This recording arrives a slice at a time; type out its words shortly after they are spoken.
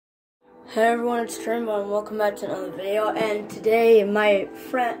Hey everyone, it's Trimbo and welcome back to another video. And today my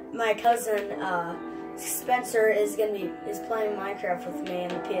cousin Spencer is playing Minecraft with me on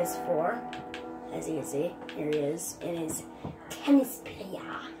the PS4. As you can see, here he is in his tennis player.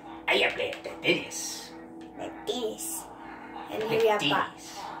 I play the tennis. Like this. And here we have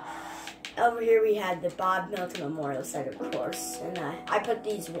over here we had the Bob Milton Memorial site, of course. And I put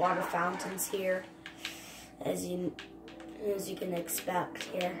these water fountains here, as you can expect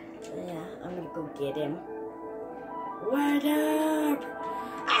here. So yeah, I'm gonna go get him. What up?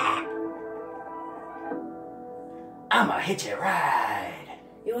 Ah! I'ma hitch a ride.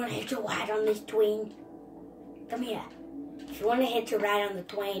 You wanna hitch a ride on this twin? Come here. If you wanna hitch a ride on the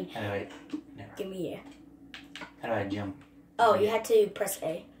twin, How do I? No. give me here. How do I jump? Oh, you had to press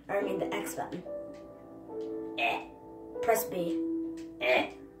A. Or I mean the X button. Press B.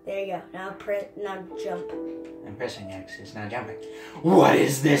 There you go. Now jump. I'm pressing X. It's not jumping. What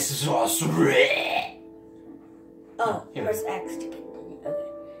is this sauce? Oh, press X to continue. Okay.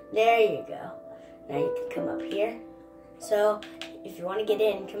 There you go. Now you can come up here. So, if you want to get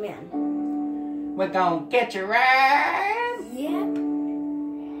in, come in. We're gonna get you right. Yep.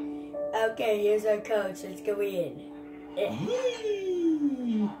 Okay, here's our coach. Let's go in.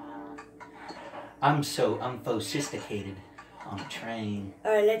 I'm so unsophisticated on a train.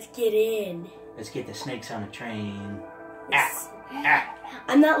 Alright, let's get in. Let's get the snakes on a train.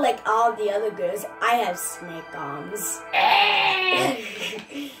 I'm not like all the other girls. I have snake arms.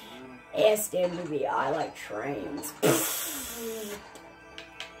 Ask them to be. I like trains.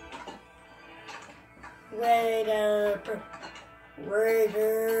 Wait up. Wait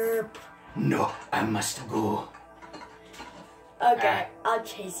up. No, I must go. Okay, I'll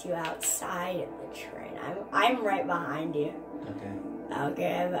chase you outside of the train. I'm right behind you. Okay.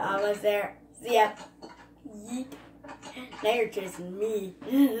 Okay, I'm almost there. See ya. Yeet. Now you're chasing me.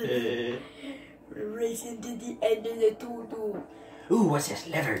 We're racing to the end of the tutu. Ooh, what's this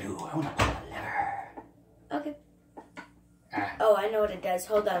lever do? I wanna pull a lever. Okay. Oh, I know what it does.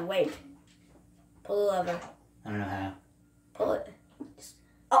 Hold on, wait. Pull the lever. I don't know how. Pull it.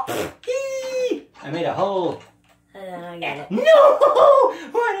 Oh. I made a hole. And then I get it. No!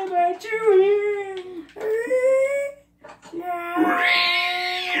 What am I doing?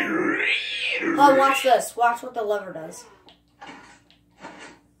 Oh, watch this. Watch what the lever does.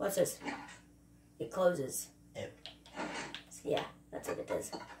 What's this? It closes. Yep. So yeah, that's what it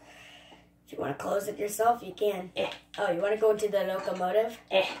does. If you want to close it yourself, you can. Oh, you want to go into the locomotive?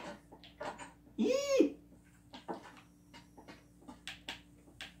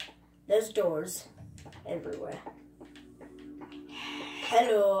 There's doors everywhere.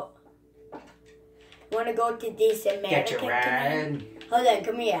 Hello. You want to go to this American? Get your ride. Hold on,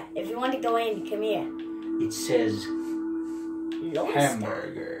 come here. If you want to go in, come here. It says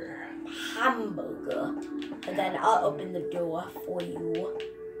hamburger. Hamburger. And then I'll open the door for you.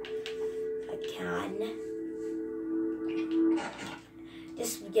 I can.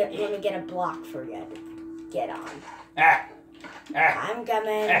 Just let me get a block for you to get on. I'm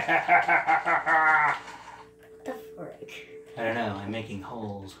coming. What the frick? I don't know, I'm making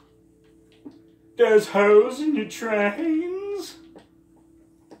holes. There's holes in the trains?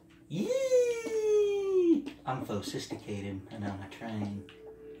 Yee! I'm sophisticated and on a train.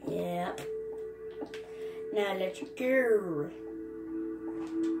 Yep. Now let's go.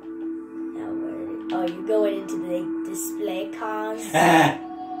 Now oh, you're going into the display cars?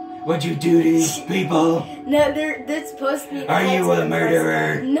 What'd you do to these people? No, they're supposed to be. Are you a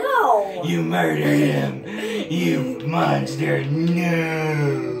murderer? No. You murdered him. You monster.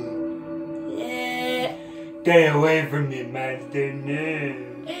 No. Stay away from me, monster. No.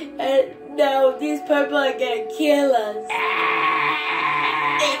 No, these people are gonna kill us.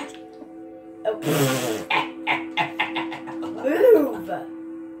 Move.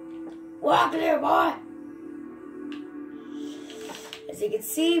 Walk there, boy. As you can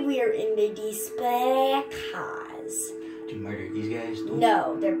see, we are in the display cars. Did you murder these guys?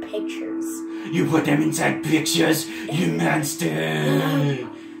 No, they're pictures. You put them inside pictures, you monster!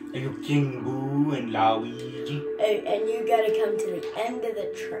 Are you King Boo and Luigi? And you gotta come to the end of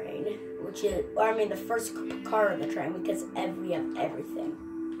the train, which is, or I mean the first car of the train, because we have everything.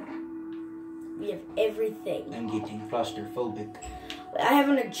 We have everything. I'm getting claustrophobic. I have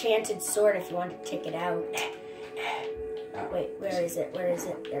an enchanted sword if you want to check it out. Wait, where is it? Where is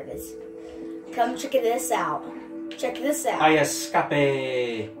it? There it is. Come check this out. Check this out. I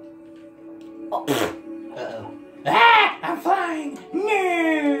escape. Oh. Uh-oh. Ah! I'm flying!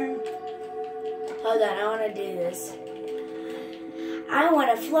 No! Hold on, I want to do this. I want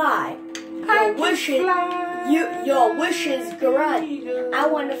to fly. I can fly. Your wish is granted. I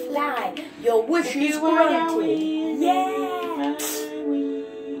wanna fly. Your wish is granted. Yeah.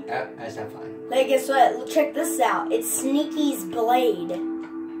 That's not fun. Hey, guess what? Check this out. It's Sneaky's blade.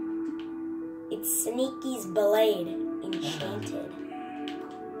 It's Sneaky's blade, enchanted.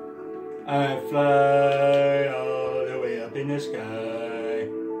 I fly all the way up in the sky,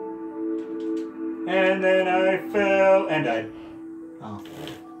 and then I fell and I. Oh.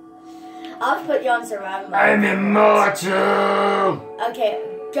 I'll put you on survival mode. I'm immortal! Okay,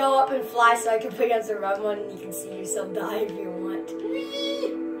 go up and fly so I can put you on survival mode and you can see yourself die if you want.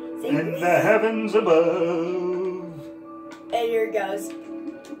 In the heavens above. And here it goes.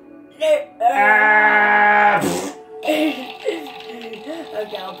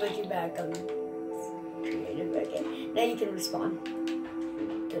 Okay, I'll put you back on creative. Okay, now you can respawn.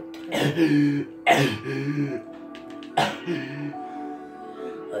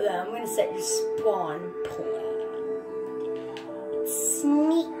 Okay, I'm gonna set your spawn point. It's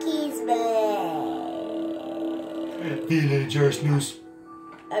Sneaky's blade. Villager snooze.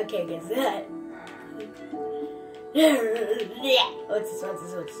 Okay, guess that. What's this?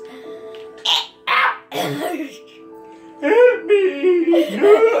 Help me!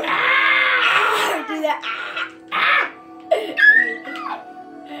 No! Do that.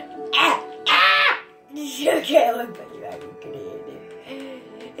 Okay, I'm gonna put you back in creative.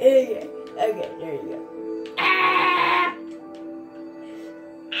 Okay, there you go.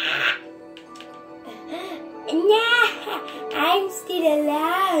 I'm still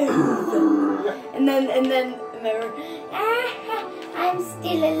alive. And then remember, I'm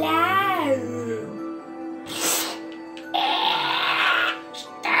still alive.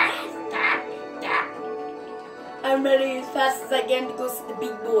 I'm running as fast as I can to go see the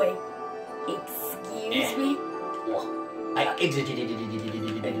big boy. Excuse me? I exited.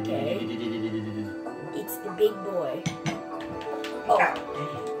 Okay. It's the big boy. Oh.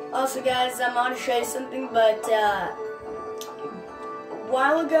 Also, guys, I'm on to show you something, but a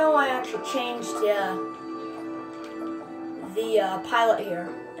while ago I actually changed the pilot here,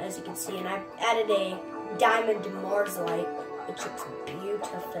 as you can see, and I added a diamond Mars light, which looks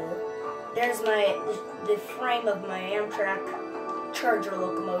beautiful. There's the frame of my Amtrak charger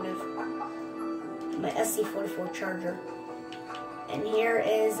locomotive, my SC-44 charger, and here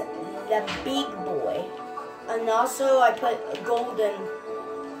is the big boy. And also I put gold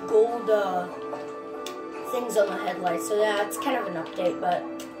things on the headlights, so that's kind of an update, but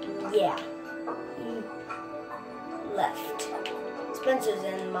yeah. Left. Spencer's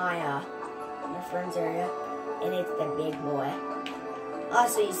in my friend's area, and it's the big boy.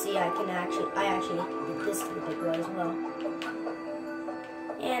 Also, you see, I actually did this to the big boy as well.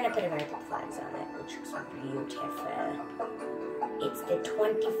 And I put American flags on it, which looks beautiful. It's the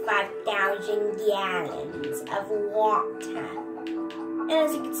 25,000 gallons of water. And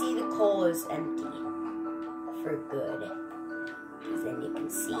as you can see, the coal is empty. For good. Because then you can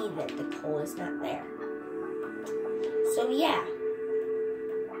see that the coal is not there. So yeah.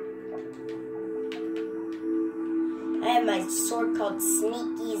 I have my sword called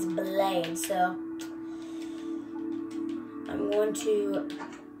Sneaky's Blade, so I'm going to,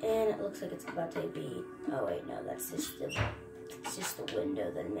 and it looks like it's about to be, oh wait, no, it's just the window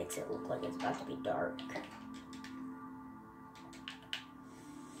that makes it look like it's about to be dark.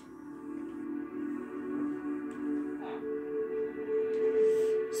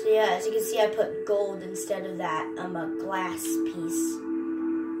 So yeah, as you can see, I put gold instead of that a glass piece.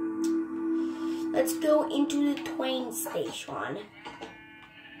 Let's go into the train station.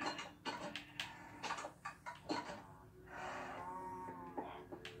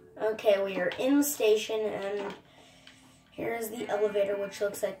 Okay, we are in the station, and here's the elevator, which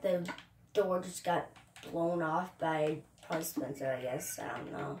looks like the door just got blown off by probably Spencer, I guess. I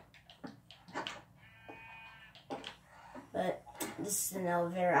don't know. But this is an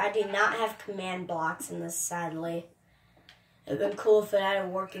elevator. I do not have command blocks in this, sadly. It would have been cool if it had a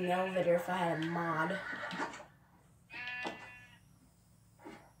working elevator, if I had a mod.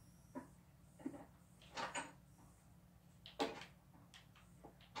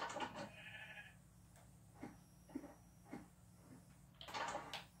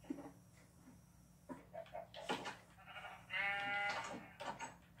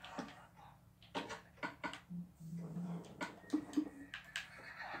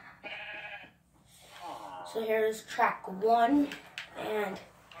 So here's track 1 and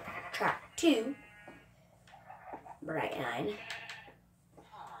track 2, Bright 9.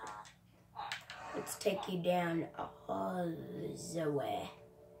 Let's take you down all the way.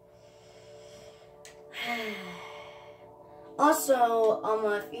 Also,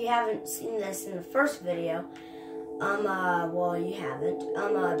 if you haven't seen this in the first video, well, you haven't.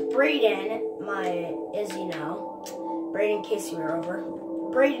 Brayden, Brayden, in case you were over,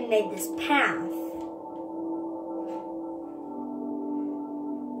 Brayden made this path.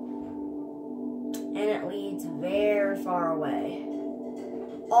 And it leads very far away.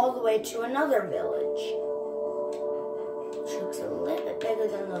 All the way to another village. Which looks a little bit bigger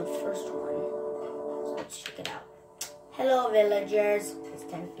than the first one. So let's check it out. Hello, villagers. It's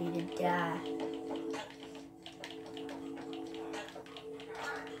time for you to die.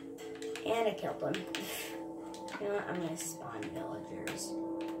 And I killed them. You know what? I'm gonna spawn villagers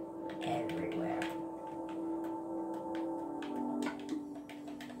everywhere.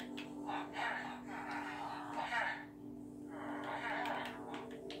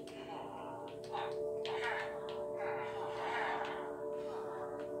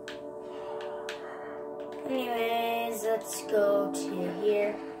 Anyways, let's go to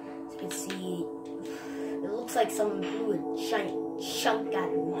here. As you can see, it looks like someone blew a giant chunk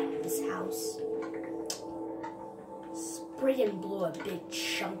out of this house. Brayden blew a big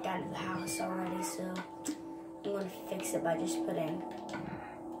chunk out of the house already, so I'm gonna fix it by just putting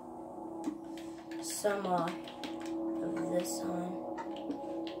some of this on.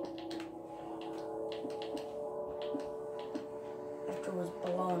 After it was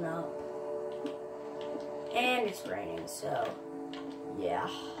blown up. And it's raining, so yeah.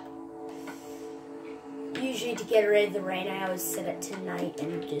 Usually to get rid of the rain, I always set it to night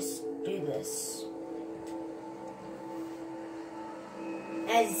and just do this.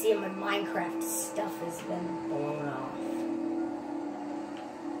 As you see, my Minecraft stuff has been blown off.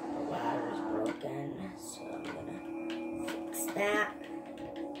 The ladder is broken, so I'm gonna fix that.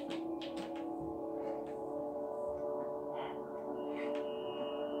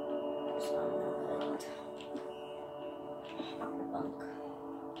 So I'm gonna put hot bunk.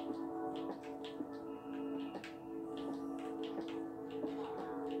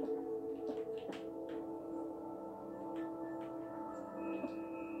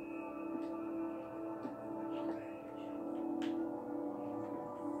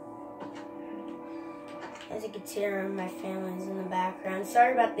 As you can see, my family's in the background.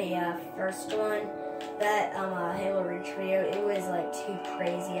 Sorry about the first one, that Halo Reach video. It was like too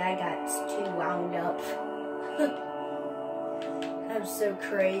crazy. I got too wound up. I'm so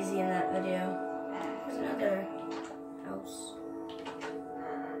crazy in that video. There's another house.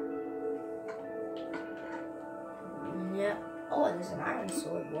 Yep. Oh, there's an iron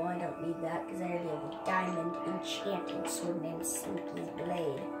sword. Well, I don't need that because I already have a diamond enchanted sword named Sneaky's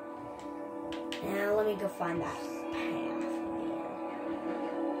Blade. Now let me go find that path.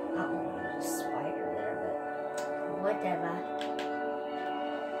 Oh, there's a spider there, but whatever.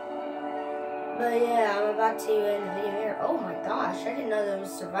 But yeah, I'm about to end the video here. Oh my gosh, I didn't know that I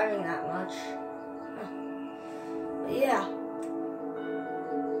was surviving that much. Huh. But yeah.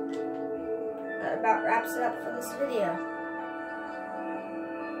 That about wraps it up for this video.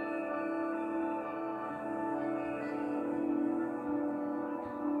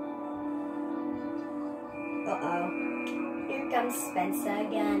 Uh-oh. Here comes Spencer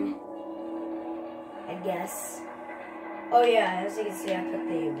again. I guess. Oh yeah, as you can see, I put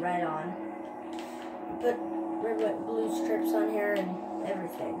the red on. I put red, white, blue strips on here and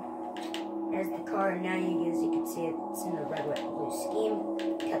everything. There's the car, and now as you can see, it's in the red, white, blue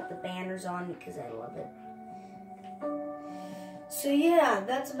scheme. Cut the banners on because I love it. So yeah,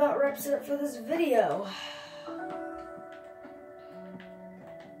 that's about wraps it up for this video.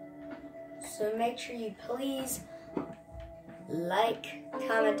 So make sure you please like,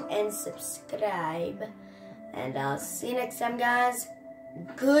 comment, and subscribe. And I'll see you next time, guys.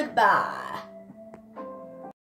 Goodbye.